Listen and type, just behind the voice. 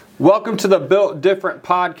Welcome to the Built Different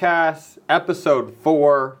podcast, episode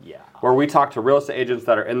 4, where we talk to real estate agents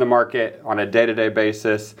that are in the market on a day-to-day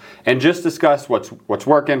basis and just discuss what's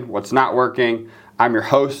working, what's not working. I'm your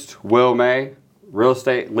host, Will May, real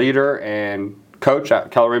estate leader and coach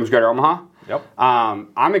at Keller Williams Greater Omaha. Yep.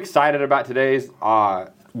 I'm excited about today's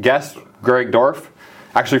guest, Greg Dorff,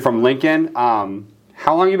 actually from Lincoln.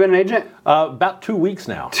 How long have you been an agent? About 2 weeks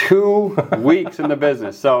now. 2 weeks in the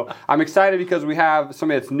business. So I'm excited because we have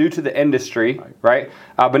somebody that's new to the industry, right?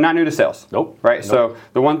 But not new to sales. Nope. Right? Nope. So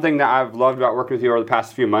the one thing that I've loved about working with you over the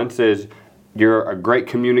past few months is you're a great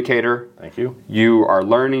communicator. Thank you. You are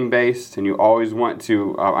learning based and you always want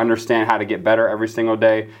to understand how to get better every single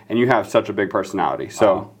day. And you have such a big personality.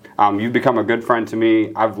 So you've become a good friend to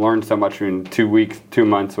me. I've learned so much in 2 weeks, 2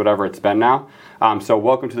 months, whatever it's been now. So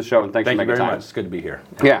welcome to the show and thanks for making time. Thank you very much. It's good to be here.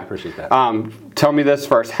 Yeah. I appreciate that. Tell me this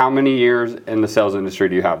first. How many years in the sales industry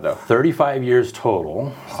do you have though? 35 years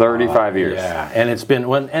total. 35 years. Yeah. And it's been,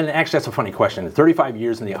 and actually that's a funny question. 35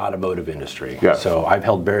 years in the automotive industry. Yeah. So I've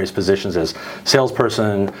held various positions as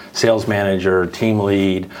salesperson, sales manager, team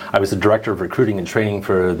lead. I was the director of recruiting and training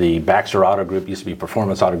for the Baxter Auto Group, used to be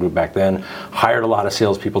Performance Auto Group back then. Hired a lot of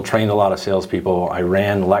salespeople, trained a lot of salespeople. I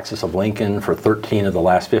ran Lexus of Lincoln for 13 of the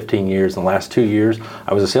last 15 years. In the last 2 years,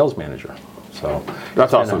 I was a sales manager. So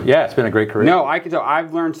that's awesome. It's been a great career. No, I can tell.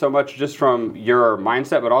 I've learned so much just from your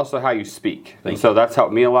mindset, but also how you speak. And so that's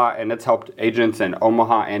helped me a lot, and it's helped agents in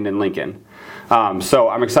Omaha and in Lincoln. So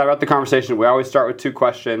I'm excited about the conversation. We always start with 2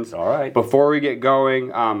 questions. All right. Before we get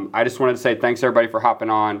going, I just wanted to say thanks everybody for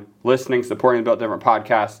hopping on, listening, supporting the Built Different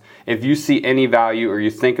podcast. If you see any value or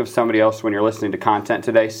you think of somebody else when you're listening to content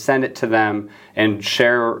today, send it to them and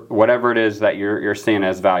share whatever it is that you're seeing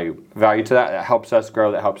as value. Value to that helps us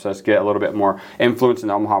grow, that helps us get a little bit more influence in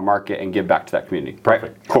the Omaha market and give back to that community.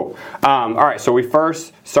 Perfect. Right? Cool. All right, so we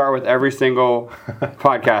first start with every single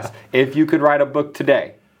podcast. If you could write a book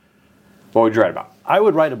today, what would you write about? I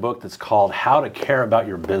would write a book that's called How to Care About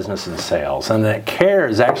Your Business and Sales. And that CARE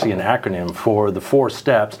is actually an acronym for the 4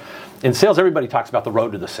 steps. In sales, everybody talks about the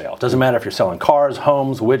road to the sale. It doesn't matter if you're selling cars,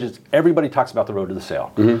 homes, widgets. Everybody talks about the road to the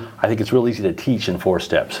sale. Mm-hmm. I think it's real easy to teach in 4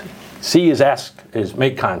 steps. C is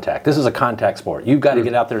make contact. This is a contact sport. You've got to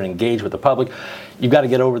get out there and engage with the public. You've got to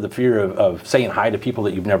get over the fear of saying hi to people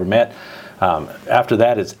that you've never met. After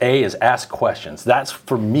that, A is ask questions. That's,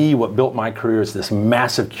 for me, what built my career is this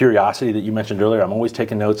massive curiosity that you mentioned earlier. I'm always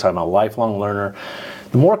taking notes. I'm a lifelong learner.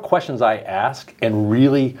 The more questions I ask, and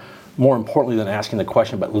really, more importantly than asking the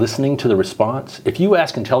question, but listening to the response, if you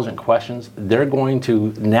ask intelligent questions, they're going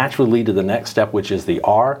to naturally lead to the next step, which is the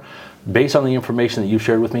R. Based on the information that you've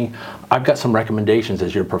shared with me, I've got some recommendations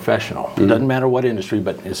as your professional. Mm-hmm. It doesn't matter what industry,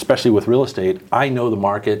 but especially with real estate, I know the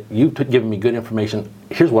market. You've given me good information.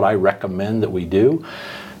 Here's what I recommend that we do.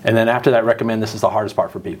 And then after that recommend, this is the hardest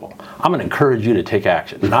part for people. I'm going to encourage you to take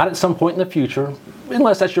action. Not at some point in the future,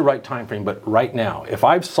 unless that's your right time frame, but right now. If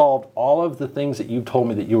I've solved all of the things that you've told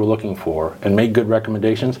me that you were looking for and made good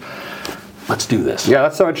recommendations, let's do this. Yeah,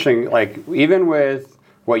 that's so interesting. Like, even with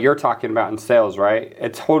what you're talking about in sales, right?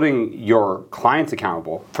 It's holding your clients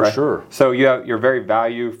accountable. For right? sure. So you're very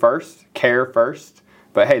value first, care first,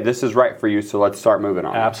 but hey, this is right for you, so let's start moving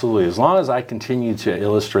on. Absolutely. As long as I continue to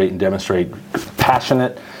illustrate and demonstrate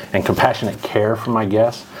passionate and compassionate care for my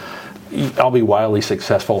guests, I'll be wildly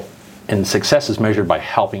successful. And success is measured by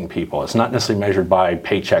helping people. It's not necessarily measured by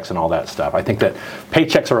paychecks and all that stuff. I think that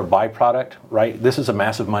paychecks are a byproduct, right? This is a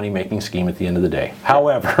massive money-making scheme at the end of the day.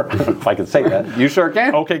 However, if I could say that. You sure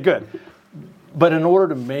can. Okay, good. But in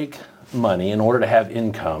order to make money, in order to have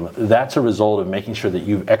income, that's a result of making sure that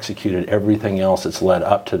you've executed everything else that's led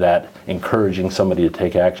up to that, encouraging somebody to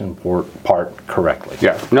take action part correctly.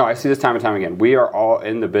 Yeah. No, I see this time and time again. We are all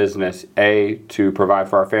in the business, to provide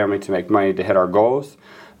for our family, to make money, to hit our goals.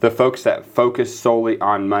 The folks that focus solely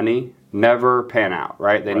on money never pan out,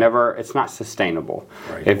 right? It's not sustainable.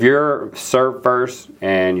 Right. If you're serve first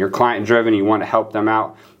and you're client driven, you want to help them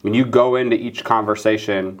out, when you go into each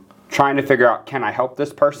conversation trying to figure out, can I help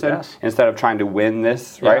this person instead of trying to win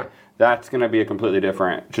this, right? That's going to be a completely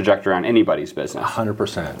different trajectory on anybody's business.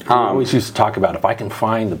 100%. I always used to talk about if I can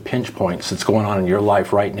find the pinch points that's going on in your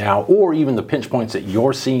life right now, or even the pinch points that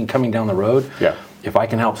you're seeing coming down the road, if I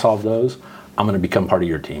can help solve those, I'm going to become part of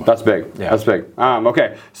your team. That's big. Yeah. That's big.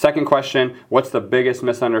 Okay, second question. What's the biggest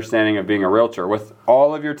misunderstanding of being a realtor? With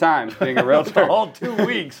all of your time being a realtor. All 2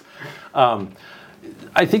 weeks.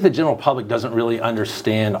 I think the general public doesn't really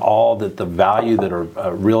understand all that the value that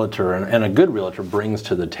a realtor and a good realtor brings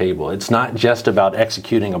to the table. It's not just about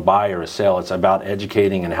executing a buy or a sale. It's about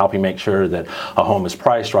educating and helping make sure that a home is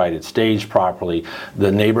priced right, it's staged properly,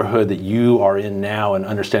 the neighborhood that you are in now, and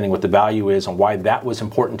understanding what the value is and why that was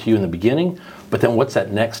important to you in the beginning. But then what's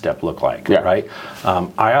that next step look like, right?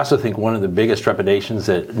 I also think one of the biggest trepidations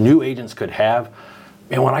that new agents could have,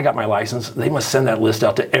 man, when I got my license, they must send that list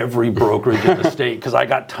out to every brokerage in the state, because I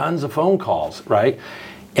got tons of phone calls, right?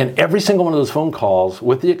 And every single one of those phone calls,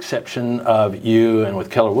 with the exception of you and with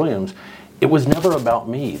Keller Williams, it was never about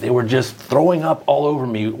me. They were just throwing up all over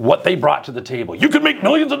me what they brought to the table. You could make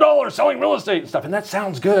millions of dollars selling real estate and stuff, and that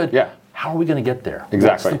sounds good. Yeah. How are we going to get there?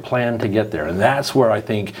 Exactly. What's the plan to get there? And that's where I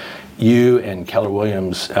think you and Keller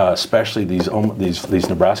Williams, especially these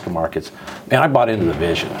Nebraska markets, man, I bought into the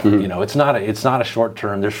vision. You know, it's not a short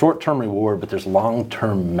term. There's short term reward, but there's long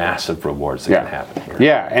term massive rewards that can happen here.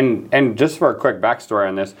 Yeah, and just for a quick backstory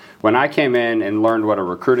on this, when I came in and learned what a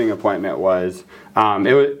recruiting appointment was,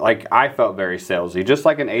 it was like I felt very salesy, just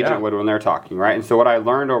like an agent would when they're talking, right? And so what I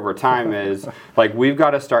learned over time is like we've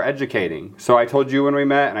got to start educating. So I told you when we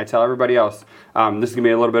met, and I tell everybody else, this is gonna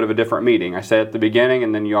be a little bit of a different meeting. I say at the beginning,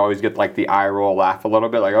 and then you always get like the eye roll, laugh a little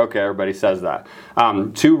bit, like okay, everybody says that.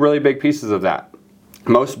 Two really big pieces of that.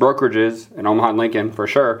 Most brokerages in Omaha and Lincoln, for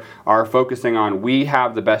sure, are focusing on we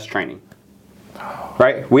have the best training.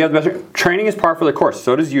 Right? We have the best training is par for the course.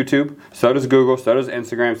 So does YouTube, so does Google, so does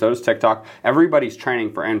Instagram, so does TikTok. Everybody's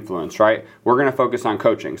training for influence, right? We're going to focus on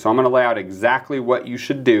coaching. So I'm going to lay out exactly what you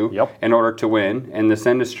should do in order to win in this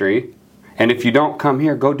industry. And if you don't come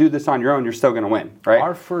here, go do this on your own, you're still going to win, right?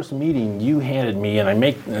 Our first meeting, you handed me, and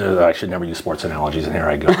I should never use sports analogies, and here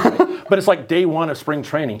I go. Right? But it's like day one of spring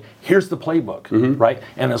training. Here's the playbook, right?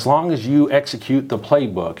 And as long as you execute the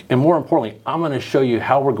playbook, and more importantly, I'm going to show you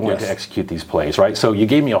how we're going to execute these plays, right? So you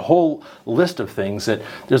gave me a whole list of things that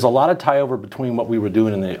there's a lot of tie over between what we were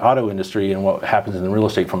doing in the auto industry and what happens in the real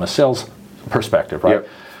estate from a sales perspective, right?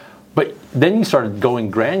 But then you started going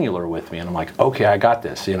granular with me, and I'm like, okay, I got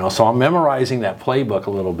this, you know. So I'm memorizing that playbook a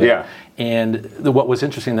little bit. And what was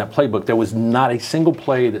interesting in that playbook, there was not a single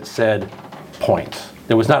play that said points.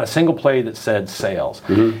 There was not a single play that said sales.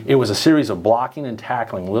 It was a series of blocking and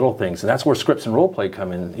tackling little things, and that's where scripts and role play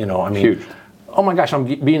come in. You know, I mean, huge. Oh my gosh, I'm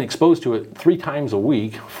being exposed to it 3 times a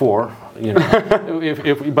week for, you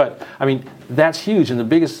know, but I mean, that's huge. And the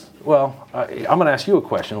biggest, well, I'm going to ask you a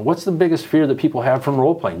question. What's the biggest fear that people have from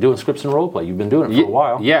role playing, doing scripts and role play? You've been doing it for a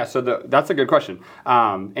while. Yeah, so that's a good question.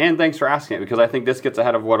 And thanks for asking it, because I think this gets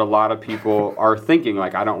ahead of what a lot of people are thinking,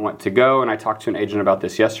 like, I don't want to go. And I talked to an agent about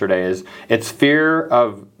this yesterday, is it's fear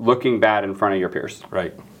of looking bad in front of your peers.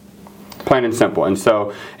 Right. Plain and simple. And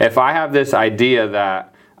so if I have this idea that,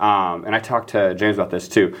 and I talked to James about this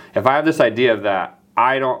too, if I have this idea that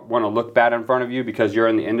I don't want to look bad in front of you because you're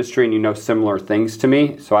in the industry and you know similar things to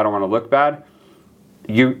me, so I don't want to look bad,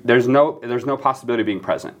 there's no possibility of being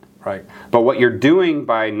present. Right. But what you're doing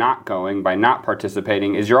by not going, by not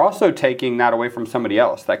participating, is you're also taking that away from somebody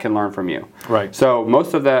else that can learn from you. Right. So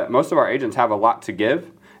most of our agents have a lot to give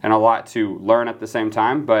and a lot to learn at the same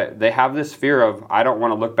time, but they have this fear of, I don't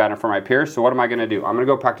want to look bad in front of my peers, so what am I going to do? I'm going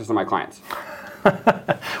to go practice on my clients.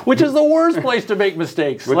 Which is the worst place to make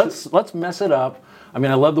mistakes. Let's mess it up. I mean,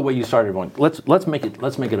 I love the way you started going. Let's make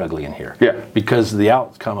it ugly in here. Yeah. Because the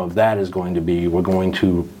outcome of that is going to be we're going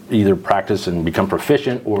to either practice and become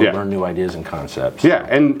proficient or learn new ideas and concepts. Yeah,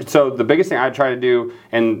 and so the biggest thing I try to do,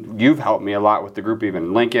 and you've helped me a lot with the group,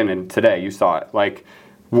 even Lincoln, and today you saw it. Like,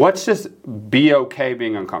 let's just be okay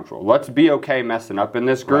being uncomfortable. Let's be okay messing up in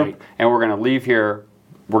this group, and we're going to leave here.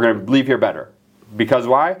 We're going to leave here better. Because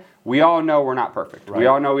why? We all know we're not perfect. We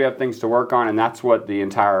all know we have things to work on, and that's what the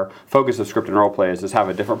entire focus of script and role play is have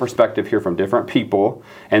a different perspective, hear from different people,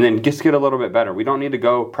 and then just get a little bit better. We don't need to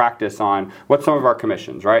go practice on what's some of our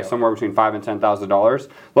commissions, right? Somewhere between $5,000 and $10,000.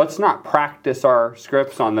 Let's not practice our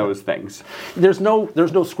scripts on those things. There's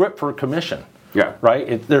no script for commission. Yeah.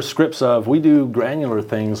 Right? There's scripts of, we do granular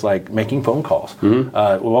things like making phone calls.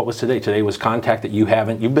 What was today? Today was contact that you've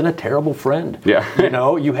been a terrible friend. Yeah. You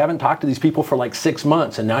know, you haven't talked to these people for like 6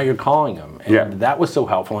 months and now you're calling them. And that was so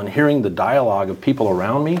helpful. And hearing the dialogue of people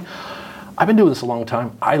around me, I've been doing this a long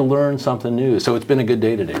time. I learned something new. So it's been a good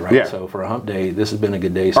day today, right? Yeah. So for a hump day, this has been a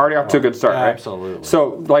good day. Already off to a good start, right? Absolutely.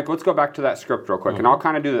 So, like, let's go back to that script real quick, and I'll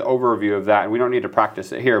kind of do the overview of that, and we don't need to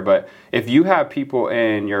practice it here, but if you have people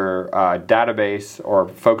in your database or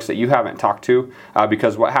folks that you haven't talked to,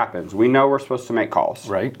 because what happens? We know we're supposed to make calls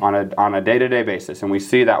on a day-to-day basis, and we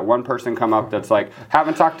see that one person come up that's like,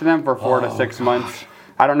 haven't talked to them for 4 to 6 months.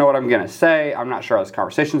 I don't know what I'm going to say. I'm not sure how this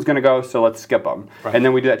conversation is going to go, so let's skip them. Right. And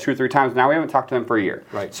then we do that 2 or 3 times. Now we haven't talked to them for a year.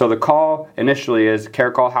 Right. So the call initially is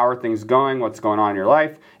care call, how are things going, what's going on in your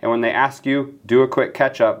life, and when they ask you, do a quick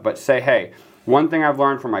catch up, but say, hey, one thing I've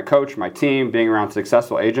learned from my coach, my team, being around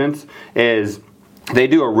successful agents is they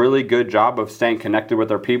do a really good job of staying connected with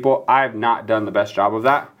their people. I've not done the best job of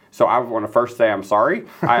that. So I want to first say I'm sorry.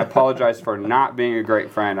 I apologize for not being a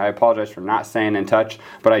great friend. I apologize for not staying in touch,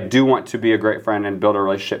 but I do want to be a great friend and build a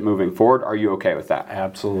relationship moving forward. Are you okay with that?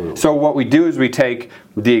 Absolutely. So what we do is we take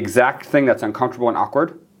the exact thing that's uncomfortable and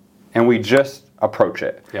awkward, and we just approach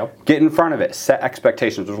it. Yep. Get in front of it. Set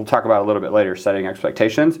expectations, which we'll talk about a little bit later, setting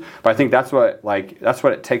expectations. But I think that's what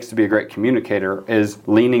it takes to be a great communicator, is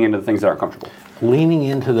leaning into the things that are uncomfortable. Leaning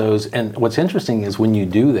into those, and what's interesting is when you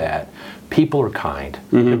do that, people are kind.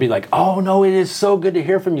 They'll be like, oh no, it is so good to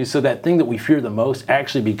hear from you. So that thing that we fear the most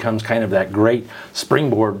actually becomes kind of that great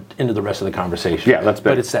springboard into the rest of the conversation. Yeah, that's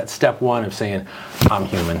big. But it's that step one of saying, I'm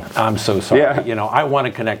human, I'm so sorry. Yeah. You know, I want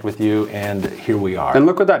to connect with you, and here we are. And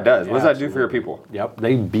look what that does. What does that do Absolutely. for your people? Yep,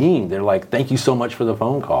 they beam. They're like, thank you so much for the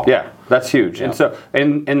phone call. Yeah, that's huge. Yep. And so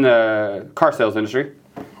in the car sales industry,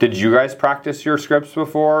 did you guys practice your scripts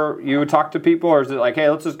before you would talk to people, or is it like, hey,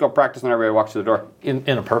 let's just go practice when everybody walks through the door?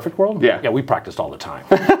 In a perfect world? Yeah. Yeah, we practiced all the time.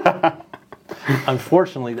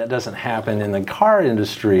 Unfortunately, that doesn't happen in the car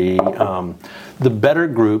industry. The better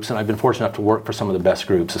groups, and I've been fortunate enough to work for some of the best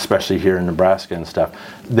groups, especially here in Nebraska and stuff,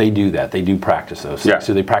 they do that. They do practice those things. Yeah.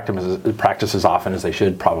 So they practice as often as they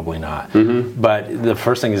should? Probably not. But the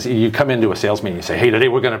first thing is you come into a sales meeting and say, hey, today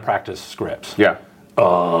we're going to practice scripts. Yeah.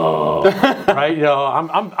 Oh, right? You know,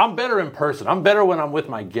 I'm better in person. I'm better when I'm with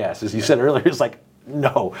my guests. As you said earlier, it's like,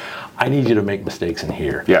 no, I need you to make mistakes in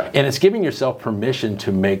here. Yeah. And it's giving yourself permission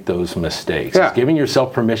to make those mistakes. Yeah. It's giving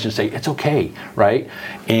yourself permission to say, it's okay, right?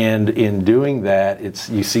 And in doing that,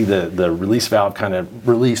 you see the release valve kind of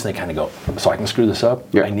release, and they kind of go, so I can screw this up?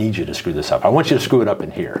 Yeah. I need you to screw this up. I want you to screw it up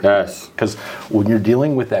in here. Yes. Because when you're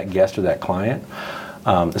dealing with that guest or that client,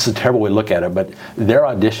 this is a terrible way to look at it, but they're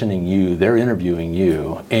auditioning you, they're interviewing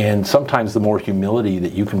you, and sometimes the more humility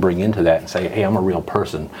that you can bring into that and say, hey, I'm a real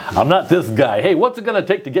person. I'm not this guy. Hey, what's it going to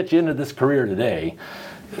take to get you into this career today?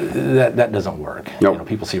 That doesn't work. Nope. You know,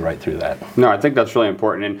 people see right through that. No, I think that's really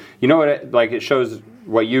important. And you know what? It shows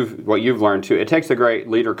what you've learned too. It takes a great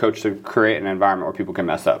leader coach to create an environment where people can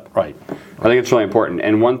mess up. Right. I think it's really important.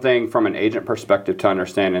 And one thing from an agent perspective to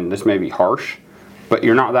understand, and this may be harsh, but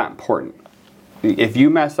you're not that important. If you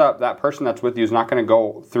mess up, that person that's with you is not going to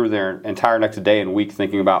go through their entire next day and week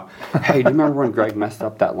thinking about, hey, do you remember when Greg messed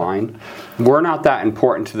up that line? We're not that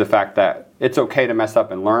important to the fact that it's okay to mess up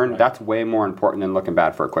and learn. Right. That's way more important than looking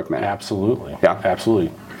bad for a quick minute. Absolutely. Yeah.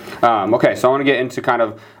 Absolutely. Okay, so I want to get into kind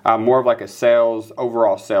of more of like a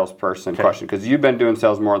overall salesperson question, because you've been doing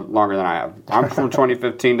sales longer than I have. I'm from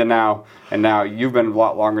 2015 to now, and now you've been a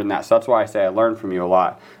lot longer than that. So that's why I say I learned from you a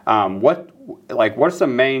lot. What's the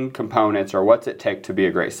main components, or what's it take to be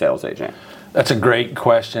a great sales agent? That's a great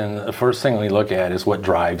question. The first thing we look at is what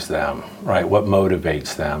drives them, right? What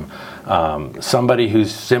motivates them? Somebody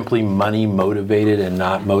who's simply money motivated and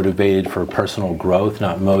not motivated for personal growth,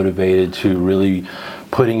 not motivated to really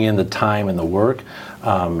putting in the time and the work.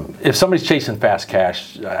 If somebody's chasing fast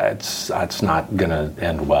cash, it's not going to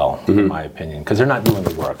end well, in my opinion, because they're not doing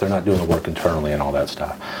the work. They're not doing the work internally and all that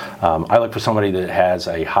stuff. I look for somebody that has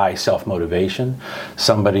a high self-motivation,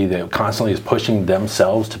 somebody that constantly is pushing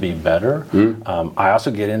themselves to be better. I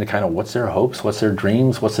also get into kind of what's their hopes, what's their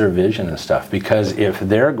dreams, what's their vision and stuff, because if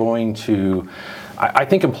they're going to... I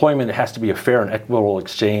think employment has to be a fair and equitable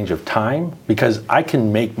exchange of time, because I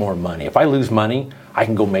can make more money. If I lose money, I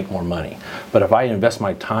can go make more money. But if I invest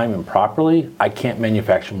my time improperly, I can't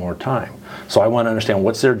manufacture more time. So I want to understand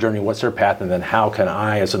what's their journey, what's their path, and then how can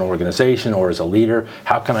I, as an organization or as a leader,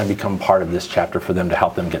 how can I become part of this chapter for them to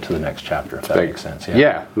help them get to the next chapter, if that makes sense.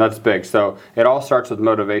 Yeah, that's big. So it all starts with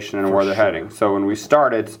motivation and where they're heading. So when we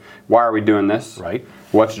start, it's why are we doing this? Right.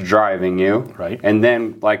 What's driving you? Right. And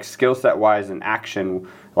then, like, skill set wise and action,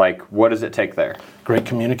 like, what does it take there? Great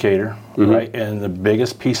communicator, right? And the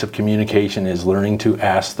biggest piece of communication is learning to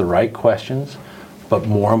ask the right questions, but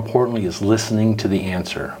more importantly is listening to the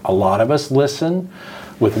answer. A lot of us listen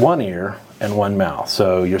with one ear and one mouth.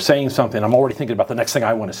 So you're saying something, I'm already thinking about the next thing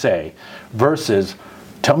I want to say, versus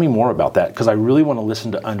tell me more about that, because I really want to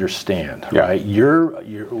listen to understand, right?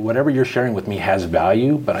 Whatever you're sharing with me has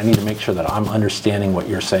value, but I need to make sure that I'm understanding what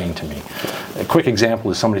you're saying to me. A quick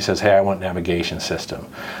example is somebody says, hey, I want a navigation system.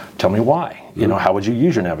 Tell me why. You know, how would you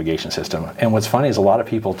use your navigation system? And what's funny is a lot of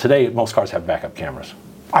people today, most cars have backup cameras.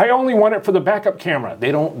 I only want it for the backup camera.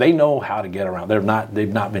 They know how to get around.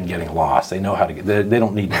 They've not been getting lost. They know how to get, they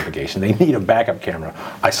don't need navigation. They need a backup camera.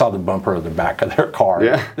 I saw the bumper of the back of their car.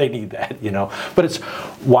 Yeah. They need that, But it's,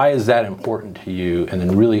 why is that important to you? And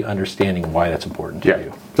then really understanding why that's important to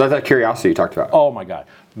you. So that's that curiosity you talked about. Oh my God.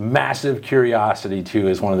 Massive curiosity too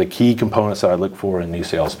is one of the key components that I look for in new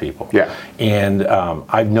salespeople. Yeah. And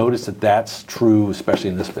I've noticed that that's true, especially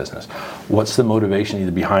in this business. What's the motivation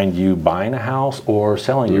either behind you buying a house or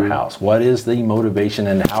selling your house? What is the motivation,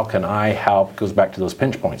 and how can I help? Goes back to those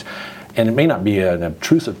pinch points. And it may not be an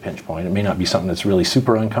obtrusive pinch point. It may not be something that's really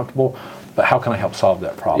super uncomfortable, but how can I help solve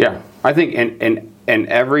that problem? Yeah. I think in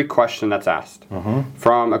every question that's asked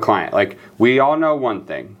from a client, like, we all know one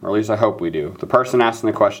thing, or at least I hope we do. The person asking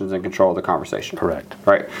the questions in control of the conversation. Correct.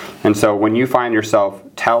 Right. And so when you find yourself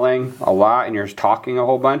telling a lot and you're talking a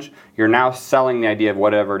whole bunch, you're now selling the idea of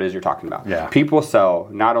whatever it is you're talking about. Yeah. People sell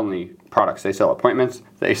not only products, they sell appointments,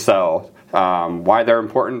 they sell why they're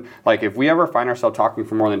important. Like, if we ever find ourselves talking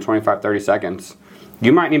for more than 25, 30 seconds,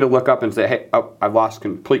 you might need to look up and say, hey, I've lost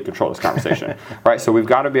complete control of this conversation. Right? So we've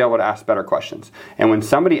got to be able to ask better questions. And when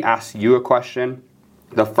somebody asks you a question,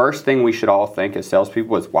 the first thing we should all think as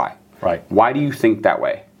salespeople is why. Right. Why do you think that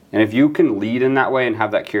way? And if you can lead in that way and have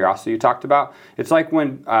that curiosity you talked about, it's like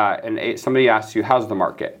when somebody asks you, how's the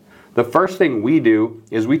market? The first thing we do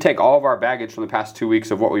is we take all of our baggage from the past 2 weeks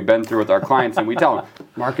of what we've been through with our clients, and we tell them,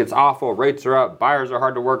 market's awful, rates are up, buyers are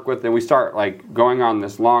hard to work with, and we start like going on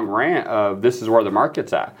this long rant of this is where the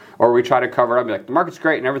market's at. Or we try to cover it up and be like, the market's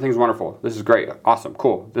great and everything's wonderful. This is great, awesome,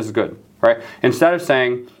 cool, this is good, right? Instead of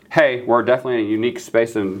saying, hey, we're definitely in a unique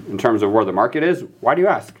space in terms of where the market is, why do you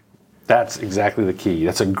ask? That's exactly the key.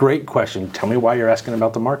 That's a great question. Tell me why you're asking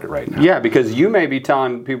about the market right now. Yeah, because you may be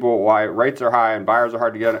telling people why rates are high and buyers are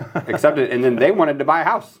hard to get accepted, and then they wanted to buy a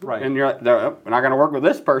house. Right. And you're like, we're not going to work with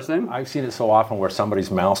this person. I've seen it so often where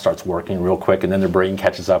somebody's mouth starts working real quick, and then their brain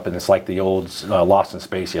catches up, and it's like the old Lost in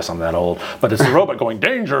Space. Yes, I'm that old. But it's the robot going,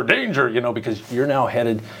 danger, danger, because you're now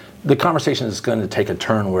headed. The conversation is going to take a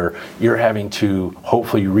turn where you're having to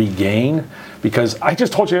hopefully regain, because I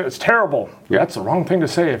just told you it's terrible. Yeah. That's the wrong thing to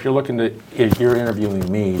say if you're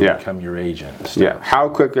interviewing me to become your agent. Yeah. How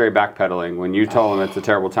quickly are you backpedaling when you tell them it's a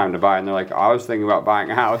terrible time to buy, and they're like, I was thinking about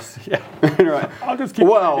buying a house. Yeah. And you're like, I'll just keep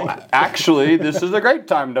actually, this is a great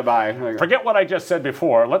time to buy. Like, forget what I just said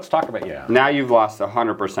before. Let's talk about Now you've lost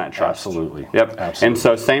 100% trust. Absolutely. Yep. Absolutely. And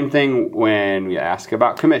so same thing when we ask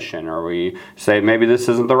about commission, or we say maybe this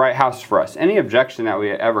isn't the right house for us. Any objection that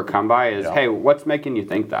we ever come by is, hey, what's making you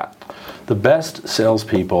think that? The best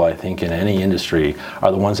salespeople, I think, in any industry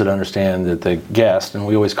are the ones that understand that the guest, and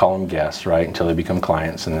we always call them guests, right, until they become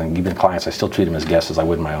clients, and then even clients, I still treat them as guests as I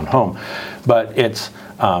would in my own home. But they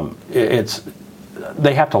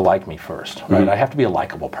have to like me first, right? I have to be a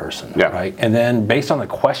likable person, right? And then based on the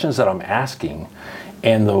questions that I'm asking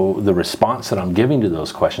and the response that I'm giving to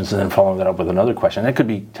those questions, and then following that up with another question. That could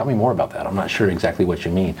be, tell me more about that. I'm not sure exactly what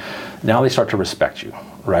you mean. Now they start to respect you,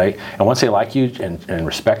 right? And once they like you and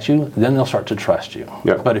respect you, then they'll start to trust you.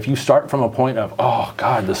 Yeah. But if you start from a point of, oh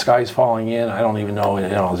God, the sky's falling in, I don't even know,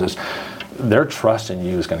 their trust in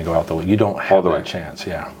you is going to go out the way. You don't have that chance.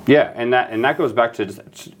 Yeah. Yeah, and that goes back to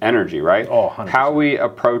just energy, right? Oh, 100%. How we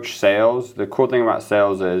approach sales. The cool thing about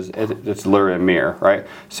sales is it's literally a mirror, right?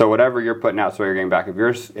 So whatever you're putting out, so you're getting back.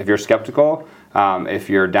 If you're skeptical, if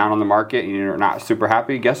you're down on the market and you're not super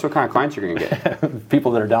happy, guess what kind of clients you're going to get?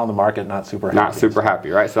 People that are down on the market, not super happy. Not super happy,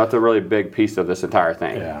 right? So that's a really big piece of this entire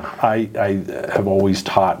thing. Yeah, I have always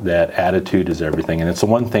taught that attitude is everything, and it's the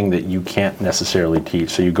one thing that you can't necessarily teach.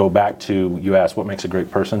 So you go back to, you ask what makes a great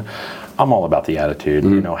person. I'm all about the attitude.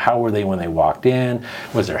 How were they when they walked in?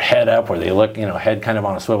 Was their head up? Were they head kind of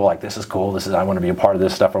on a swivel, like this is cool, I want to be a part of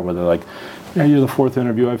this stuff, or were they like, yeah, you're the fourth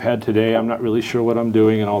interview I've had today, I'm not really sure what I'm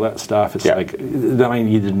doing, and all that stuff. It's like, then I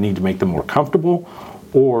need to make them more comfortable,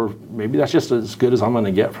 or maybe that's just as good as I'm going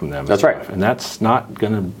to get from them. That's right. And that's not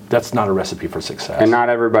a recipe for success. And not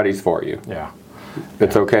everybody's for you. Yeah.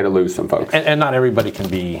 It's okay to lose some folks. And not everybody can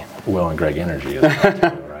be Will and Greg Energy as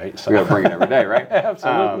well, too, right? So we got to bring it every day, right?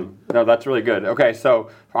 Absolutely. No, that's really good. Okay, so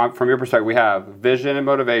from your perspective, we have vision and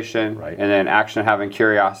motivation, right, and then action, having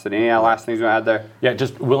curiosity. Any last things you want to add there? Yeah,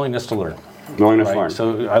 just willingness to learn. Willingness to learn.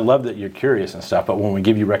 So I love that you're curious and stuff, but when we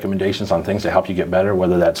give you recommendations on things to help you get better,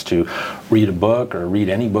 whether that's to read a book or read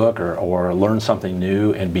any book or learn something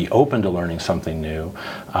new and be open to learning something new,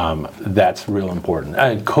 that's real important.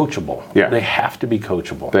 And coachable. Yeah. They have to be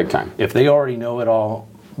coachable. Big time. If they already know it all,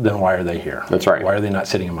 then why are they here? That's right. Why are they not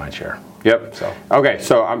sitting in my chair? Yep. Okay,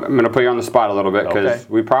 so I'm going to put you on the spot a little bit, because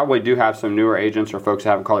we probably do have some newer agents or folks that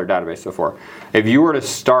haven't called their database before. If you were to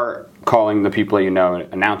start calling the people you know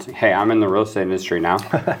and announcing, hey, I'm in the real estate industry now.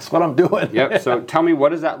 That's what I'm doing. Yep. So tell me, what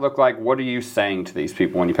does that look like? What are you saying to these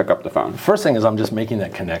people when you pick up the phone? First thing is I'm just making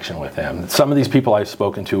that connection with them. Some of these people I've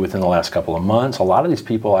spoken to within the last couple of months. A lot of these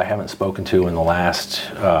people I haven't spoken to in the last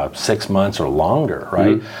 6 months or longer,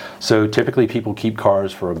 right? So typically people keep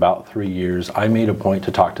cars for about 3 years. I made a point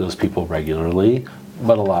to talk to those people regularly.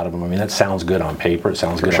 But a lot of them, I mean, that sounds good on paper, it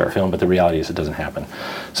sounds good on film, but the reality is it doesn't happen.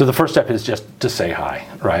 So the first step is just to say hi,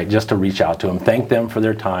 right? Just to reach out to them, thank them for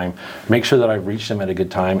their time, make sure that I've reached them at a good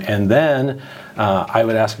time, and then I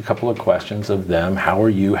would ask a couple of questions of them. How are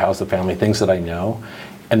you? How's the family? Things that I know.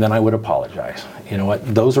 And then I would apologize. You know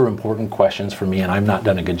what? Those are important questions for me, and I've not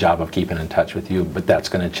done a good job of keeping in touch with you, but that's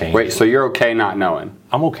going to change. Wait, so you're okay not knowing?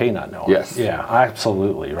 I'm okay not knowing. Yes. Yeah,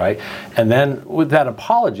 absolutely, right? And then with that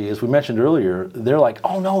apology, as we mentioned earlier, they're like,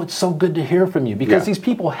 oh no, it's so good to hear from you, because these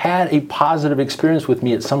people had a positive experience with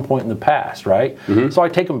me at some point in the past, right? So I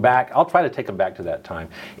take them back. I'll try to take them back to that time.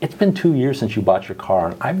 It's been 2 years since you bought your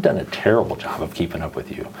car, and I've done a terrible job of keeping up with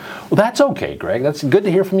you. Well, that's okay, Greg. That's good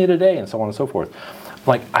to hear from you today, and so on and so forth.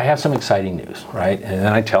 Like, I have some exciting news, right? And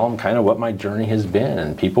then I tell them kind of what my journey has been,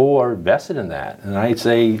 and people are vested in that. And I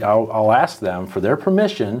say, I'll ask them for their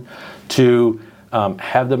permission to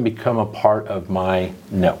have them become a part of my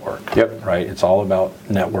network. Yep. Right? It's all about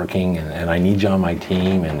networking, and I need you on my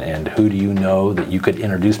team, and who do you know that you could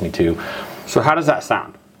introduce me to? So how does that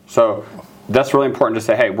sound? So that's really important to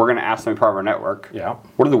say, hey, we're going to ask them to be part of our network. Yeah.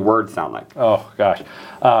 What do the words sound like? Oh, gosh.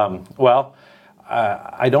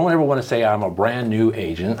 I don't ever want to say I'm a brand new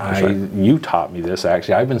agent. You taught me this,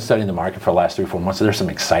 actually. I've been studying the market for the last 3 or 4 months, so there's some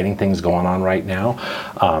exciting things going on right now.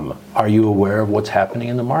 Are you aware of what's happening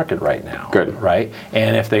in the market right now? Good. Right?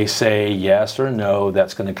 And if they say yes or no,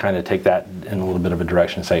 that's going to kind of take that in a little bit of a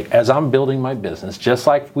direction. Say, as I'm building my business, just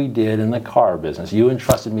like we did in the car business, you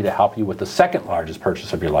entrusted me to help you with the second largest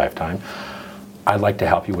purchase of your lifetime. I'd like to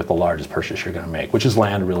help you with the largest purchase you're going to make, which is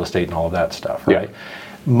land, real estate, and all of that stuff, right? Yeah.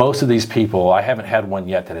 Most of these people, I haven't had one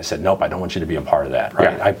yet that has said, nope, I don't want you to be a part of that,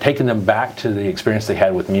 right? Yeah. I've taken them back to the experience they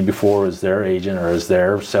had with me before as their agent or as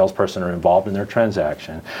their salesperson or involved in their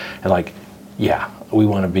transaction. And like, yeah, we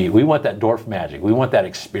want that Dorff magic. We want that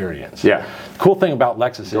experience. Yeah. The cool thing about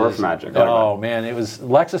Lexus Dorff is, magic. Man,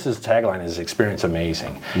 Lexus's tagline is experience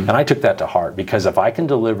amazing. And I took that to heart, because if I can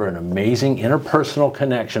deliver an amazing interpersonal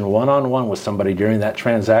connection one-on-one with somebody during that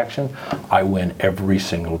transaction, I win every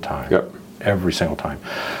single time. Yep. Every single time.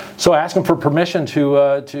 So I asked them for permission to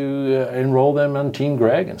enroll them on Team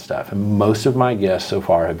Greg and stuff. And most of my guests so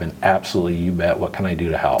far have been absolutely, you bet, what can I do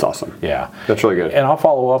to help? That's awesome. Yeah. That's really good. And I'll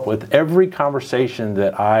follow up with every conversation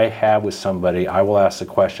that I have with somebody. I will ask the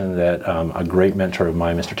question that a great mentor of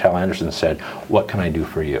mine, Mr. Tal Anderson, said, what can I do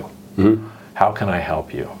for you? How can I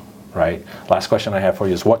help you? Right? Last question I have for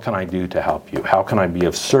you is, what can I do to help you? How can I be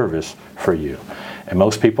of service for you? And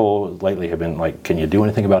most people lately have been like, can you do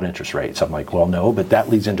anything about interest rates? I'm like, well, no, but that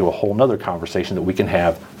leads into a whole nother conversation that we can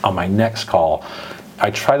have on my next call. I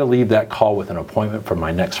try to leave that call with an appointment for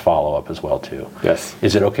my next follow-up as well, too. Yes.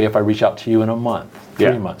 Is it okay if I reach out to you in a month, 3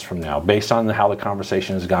 Yeah. months from now? Based on how the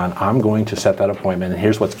conversation has gone, I'm going to set that appointment, and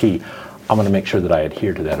here's what's key. I'm going to make sure that I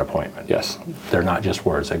adhere to that appointment. Yes. They're not just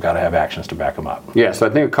words. They've got to have actions to back them up. Yeah, so I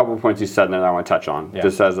think a couple of points you said there that I want to touch on,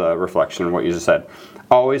 just as a reflection of what you just said.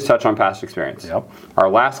 Always touch on past experience. Yep. Our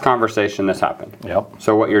last conversation, this happened. Yep.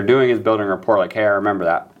 So what you're doing is building a rapport, like, hey, I remember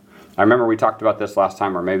that. I remember we talked about this last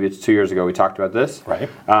time, or maybe it's 2 years ago we talked about this. Right.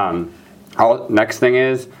 Next thing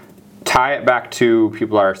is tie it back to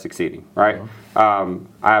people that are succeeding, right? I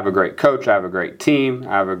have a great coach, I have a great team,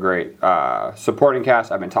 I have a great supporting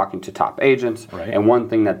cast. I've been talking to top agents, and one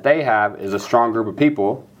thing that they have is a strong group of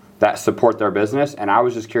people that support their business, and I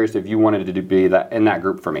was just curious if you wanted to be that in that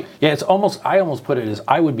group for me. Yeah, I almost put it as,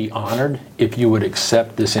 I would be honored if you would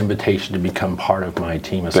accept this invitation to become part of my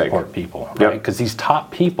team of support people, right? Because these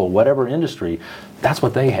top people, whatever industry, that's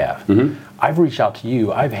what they have. I've reached out to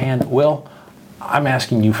you, I'm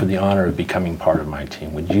asking you for the honor of becoming part of my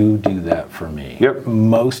team. Would you do that for me? Yep.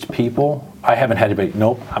 Most people, I haven't had anybody,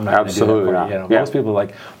 nope, I'm not going to do that for you. Most people are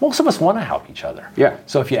like, most of us want to help each other. Yeah.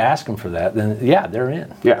 So if you ask them for that, then they're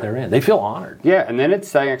in. Yeah. They're in. They feel honored. Yeah, and then it's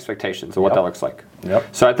setting expectations of what that looks like.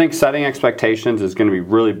 Yep. So I think setting expectations is going to be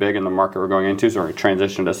really big in the market we're going into, so we're going to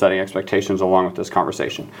transition to setting expectations along with this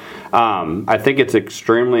conversation. I think it's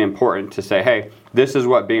extremely important to say, hey, this is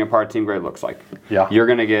what being a part of Team Greg looks like. Yeah. You're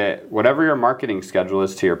going to get whatever your marketing schedule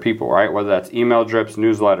is to your people, right? Whether that's email drips,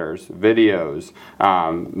 newsletters, videos,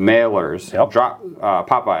 mailers,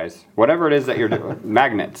 Popeyes, whatever it is that you're doing,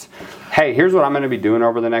 magnets. Hey, here's what I'm going to be doing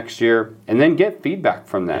over the next year, and then get feedback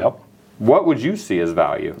from them. What would you see as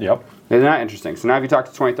value? Isn't that interesting? So now if you talk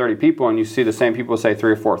to 20, 30 people and you see the same people say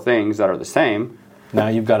 3 or 4 things that are the same. Now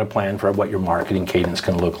you've got a plan for what your marketing cadence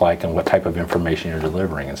can look like and what type of information you're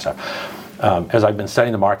delivering and stuff. As I've been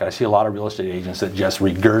studying the market, I see a lot of real estate agents that just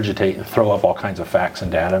regurgitate and throw up all kinds of facts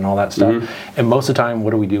and data and all that stuff. And most of the time,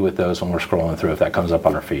 what do we do with those when we're scrolling through if that comes up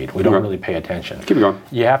on our feed? We don't really pay attention. Keep it going.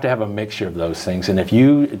 You have to have a mixture of those things. And if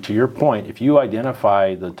you, to your point, if you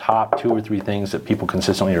identify the top 2 or 3 things that people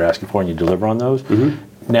consistently are asking for and you deliver on those,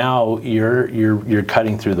 now you're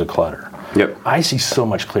cutting through the clutter. Yep. I see so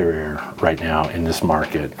much clear air right now in this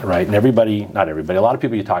market, right? And everybody, not everybody, a lot of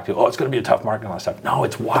people you talk to, oh, it's going to be a tough market and all that stuff. No,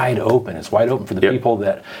 it's wide open. It's wide open for the people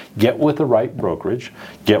that get with the right brokerage,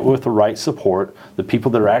 get with the right support, the people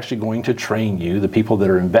that are actually going to train you, the people that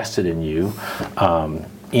are invested in you,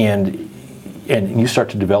 and you start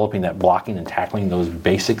to developing that blocking and tackling those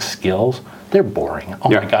basic skills. They're boring. Oh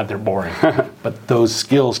my God, they're boring. But those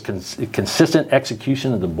skills, consistent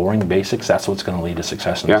execution of the boring basics, that's what's going to lead to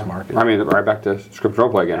success in this market. I mean, right back to script role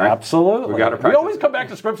play again, right? Absolutely. We always come back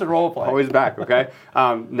to scripts and role play. Always back, okay?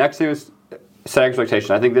 Next thing is set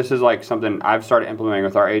expectation. I think this is like something I've started implementing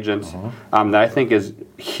with our agents that I think is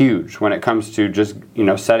huge when it comes to just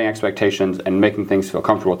setting expectations and making things feel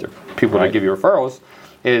comfortable with your people that give you referrals.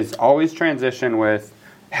 Is always transition with,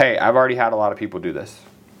 hey, I've already had a lot of people do this.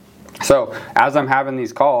 So as I'm having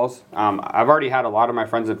these calls, I've already had a lot of my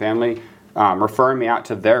friends and family referring me out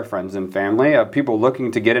to their friends and family of people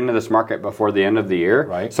looking to get into this market before the end of the year.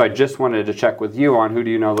 Right. So I just wanted to check with you on who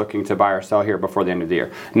do you know looking to buy or sell here before the end of the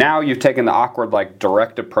year. Now you've taken the awkward,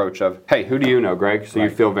 direct approach of, hey, who do you know, Greg? So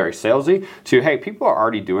you feel very salesy to, hey, people are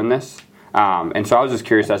already doing this. And so I was just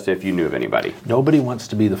curious as to if you knew of anybody. Nobody wants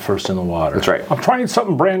to be the first in the water. That's right. I'm trying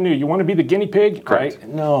something brand new. You want to be the guinea pig? Correct. Right?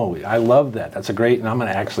 No, I love that. That's and I'm going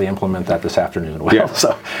to actually implement that this afternoon. Well,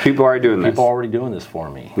 so people are already doing this. People are already doing this for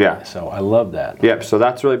me. Yeah. So I love that. Yep. So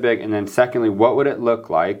that's really big. And then secondly, what would it look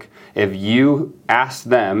like if you asked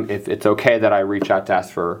them if it's okay that I reach out to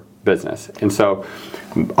ask for business? And so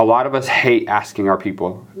a lot of us hate asking our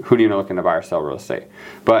people, who do you know looking to buy or sell real estate?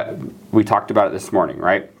 But we talked about it this morning,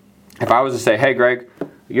 right? If I was to say, hey, Greg,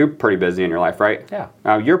 you're pretty busy in your life, right?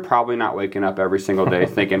 Yeah. You're probably not waking up every single day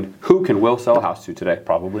thinking, who can Will sell a house to today?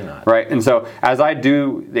 Probably not. Right? And so as I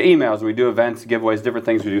do the emails, and we do events, giveaways, different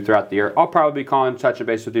things we do throughout the year, I'll probably be calling, touch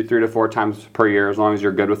base with you 3 to 4 times per year as long as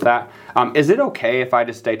you're good with that. Is it okay if I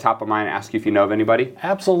just stay top of mind and ask you if you know of anybody?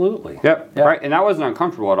 Absolutely. Yep. Right? And that wasn't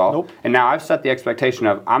uncomfortable at all. Nope. And now I've set the expectation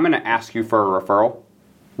of I'm going to ask you for a referral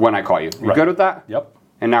when I call you. You good with that? Yep.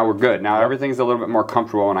 And now we're good. Now everything's a little bit more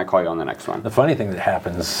comfortable when I call you on the next one. The funny thing that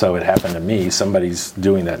happens, so it happened to me, somebody's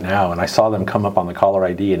doing that now, and I saw them come up on the caller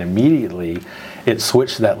ID, and immediately it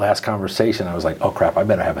switched to that last conversation. I was like, oh crap, I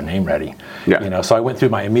better have a name ready. Yeah. So I went through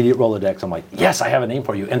my immediate Rolodex. I'm like, yes, I have a name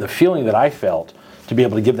for you. And the feeling that I felt to be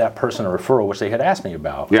able to give that person a referral, which they had asked me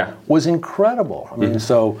about, was incredible. I mean,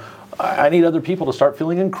 so I need other people to start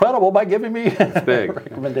feeling incredible by giving me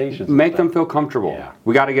recommendations. Make them feel comfortable. Yeah.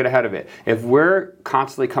 We got to get ahead of it. If we're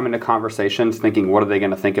constantly coming to conversations thinking, what are they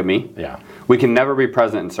going to think of me? We can never be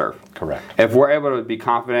present and serve. Correct. If we're able to be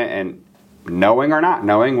confident and knowing or not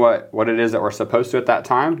knowing what it is that we're supposed to at that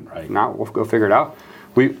time, we'll go figure it out.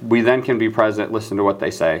 We then can be present, listen to what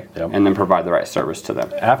they say, and then provide the right service to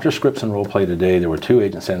them. After scripts and role play today, there were 2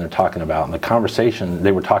 agents in there talking about, and the conversation,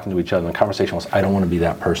 they were talking to each other, and the conversation was, I don't want to be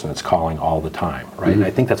that person that's calling all the time, right? And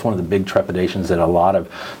I think that's one of the big trepidations that a lot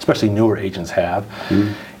of, especially newer agents have.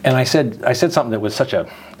 And I said something that was such a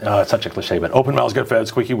cliche, but open mouths get fed,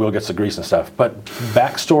 squeaky wheel gets the grease and stuff. But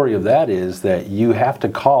backstory of that is that you have to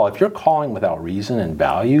call, if you're calling without reason and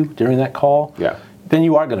value during that call, then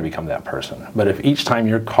you are going to become that person. But if each time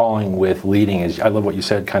you're calling with leading, I love what you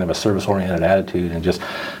said, kind of a service-oriented attitude and just,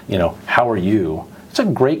 how are you? It's a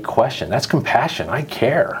great question. That's compassion. I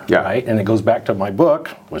care, right? And it goes back to my book,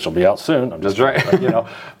 which will be out soon. That's right.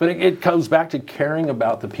 But it comes back to caring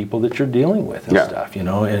about the people that you're dealing with and stuff,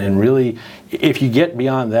 and really, if you get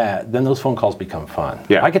beyond that, then those phone calls become fun.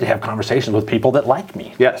 I get to have conversations with people that like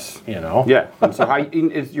me. Yes. Yeah. And so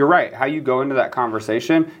you're right. How you go into that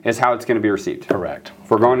conversation is how it's going to be received. Correct. If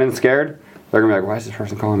we're going in scared, they're going to be like, why is this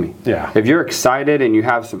person calling me? Yeah. If you're excited and you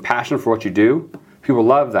have some passion for what you do, people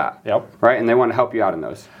love that. Right? And they want to help you out in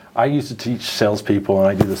those. I used to teach salespeople, and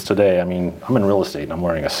I do this today. I mean, I'm in real estate, and I'm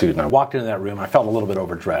wearing a suit, and I walked into that room, I felt a little bit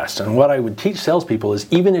overdressed. And what I would teach salespeople is,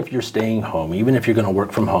 even if you're staying home, even if you're going to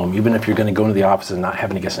work from home, even if you're going to go into the office and not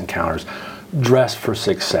have any guest encounters, dress for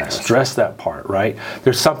success. Dress that part, right?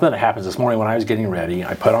 There's something that happens this morning when I was getting ready.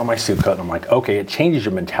 I put on my suit coat and I'm like, okay, it changes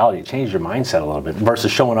your mentality, it changes your mindset a little bit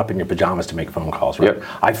versus showing up in your pajamas to make phone calls, right? Yep.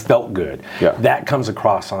 I felt good. Yeah. That comes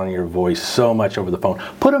across on your voice so much over the phone.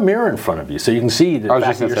 Put a mirror in front of you so you can see the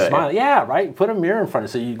fact that you're smiling. Yeah, right? Put a mirror in front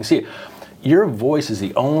of you so you can see it. Your voice is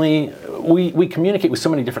the only, we communicate with so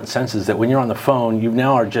many different senses that when you're on the phone, you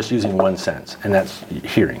now are just using one sense, and that's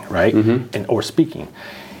hearing, right? Or speaking.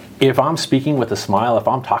 If I'm speaking with a smile, if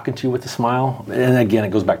I'm talking to you with a smile, and again, it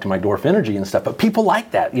goes back to my Dorff energy and stuff, but people like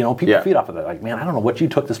that, people feed off of that. Like, man, I don't know what you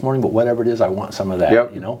took this morning, but whatever it is, I want some of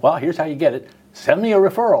that, Well, here's how you get it. Send me a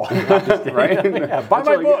referral. Right? Yeah, buy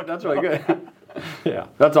my book. That's really good. Yeah.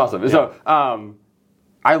 That's awesome. Yeah. So,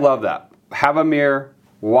 I love that. Have a mirror.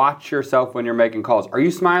 Watch yourself when you're making calls. Are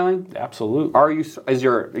you smiling? Absolutely. Is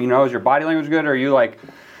your body language good? Or are you like,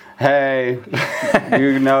 hey,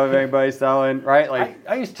 you know if anybody's selling, right? Like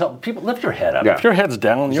I used to tell people, lift your head up. Yeah. If your head's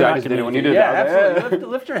down, you're not going to. When you do that. Absolutely.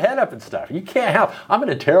 Lift your head up and stuff. You can't help. I'm in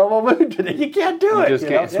a terrible mood today. You can't do it. You just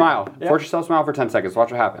can't. Smile. Force yourself smile for 10 seconds.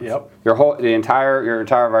 Watch what happens. Yep. Your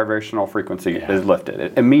entire vibrational frequency is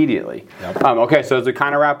lifted immediately. Yep. Okay, so as we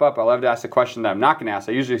kind of wrap up, I love to ask a question that I'm not going to ask.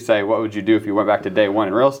 I usually say, what would you do if you went back to day one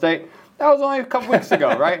in real estate? That was only a couple weeks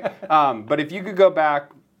ago, right? But if you could go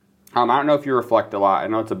back, I don't know if you reflect a lot. I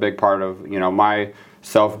know it's a big part of my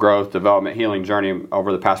self-growth, development, healing journey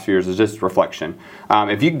over the past few years is just reflection.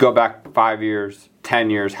 If you could go back 5 years,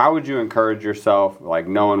 10 years, how would you encourage yourself, like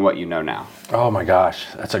knowing what you know now? Oh my gosh,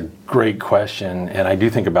 that's a great question, and I do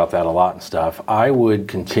think about that a lot and stuff. I would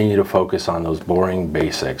continue to focus on those boring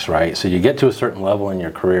basics, right? So you get to a certain level in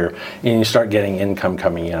your career, and you start getting income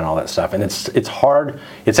coming in and all that stuff, and it's hard.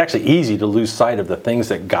 It's actually easy to lose sight of the things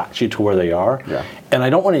that got you to where they are. Yeah. And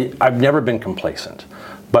I've never been complacent.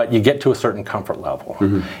 But you get to a certain comfort level.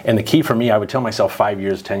 And the key for me, I would tell myself 5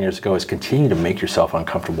 years, 10 years ago, is continue to make yourself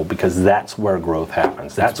uncomfortable because that's where growth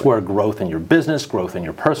happens. That's where growth in your business, growth in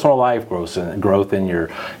your personal life, growth in your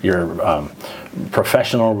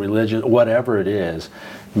professional, religious, whatever it is,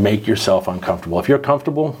 make yourself uncomfortable. If you're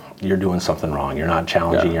comfortable, you're doing something wrong. You're not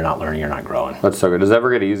challenging, you're not learning, you're not growing. That's so good. Does it ever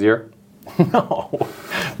get easier? No,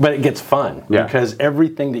 but it gets fun because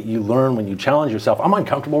everything that you learn when you challenge yourself, I'm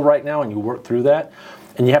uncomfortable right now, and you work through that.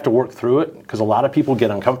 And you have to work through it because a lot of people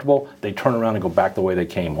get uncomfortable. They turn around and go back the way they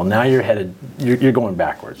came. Well, now you're going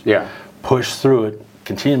backwards. Yeah. Push through it.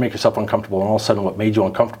 Continue to make yourself uncomfortable. And all of a sudden what made you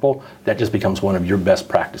uncomfortable, that just becomes one of your best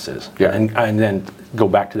practices. Yeah. And then go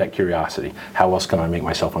back to that curiosity. How else can I make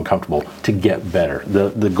myself uncomfortable to get better?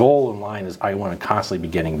 The goal in line is I want to constantly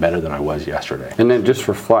be getting better than I was yesterday. And then just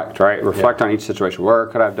reflect, right? Reflect on each situation. Where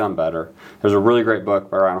could I have done better? There's a really great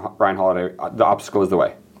book by Ryan Holiday, The Obstacle is the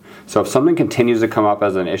Way. So if something continues to come up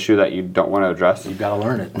as an issue that you don't want to address, you've got to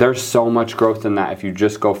learn it. There's so much growth in that. If you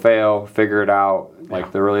just go fail, figure it out,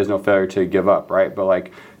 there really is no failure to give up, right? But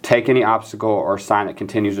take any obstacle or sign that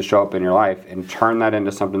continues to show up in your life and turn that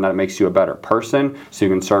into something that makes you a better person so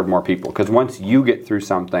you can serve more people. Because once you get through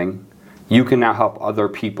something, you can now help other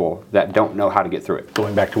people that don't know how to get through it.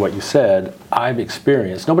 Going back to what you said, I've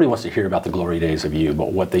experienced, nobody wants to hear about the glory days of you,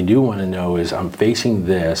 but what they do want to know is I'm facing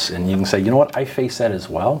this, and you can say, you know what, I face that as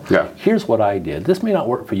well. Yeah. Here's what I did. This may not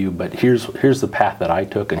work for you, but here's the path that I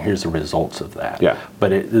took, and here's the results of that. Yeah.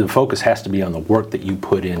 But the focus has to be on the work that you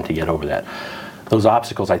put in to get over that. Those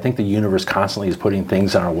obstacles, I think the universe constantly is putting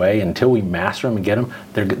things in our way. Until we master them and get them,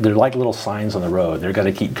 they're like little signs on the road. They're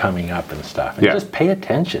going to keep coming up and stuff. And just pay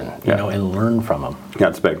attention, and learn from them. Yeah,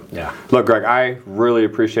 it's big. Yeah. Look, Greg, I really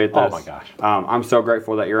appreciate this. Oh my gosh. I'm so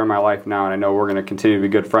grateful that you're in my life now, and I know we're going to continue to be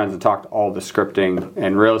good friends and talk all the scripting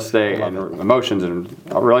and real estate and emotions and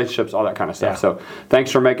relationships, all that kind of stuff. Yeah. So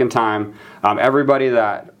thanks for making time. Everybody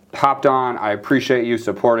that hopped on, I appreciate you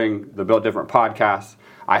supporting the Built Different podcast.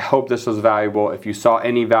 I hope this was valuable. If you saw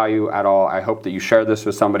any value at all, I hope that you share this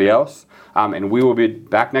with somebody else. And we will be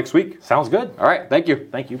back next week. Sounds good. All right. Thank you.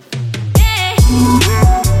 Thank you.